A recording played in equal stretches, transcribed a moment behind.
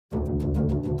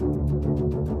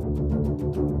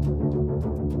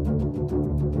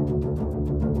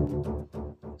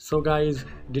So guys,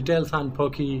 details on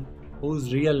Pokey,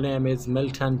 whose real name is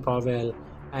Milton Powell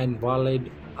and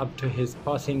valid up to his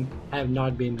passing, have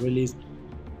not been released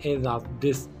as of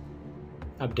this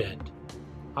update.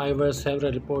 However,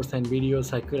 several reports and videos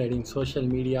circulating social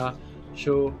media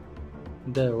show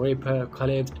the rapper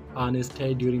collapsed on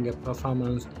stage during a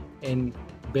performance in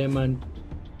Beaumont.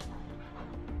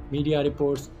 Media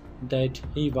reports that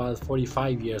he was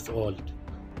 45 years old.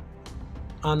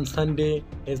 On Sunday,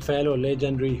 his fellow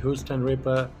legendary Houston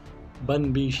rapper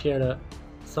Bun B shared a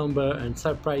somber and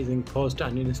surprising post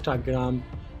on Instagram,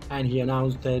 and he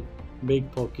announced that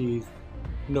Big Pokey is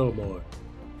no more.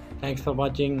 Thanks for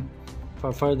watching.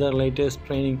 For further latest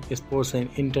training, sports and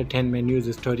entertainment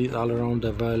news stories all around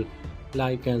the world,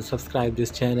 like and subscribe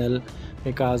this channel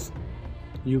because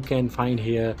you can find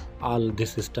here all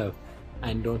this stuff.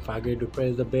 And don't forget to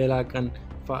press the bell icon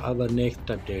for our next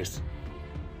updates.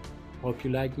 Hope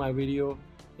you like my video.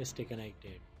 Stay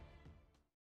connected.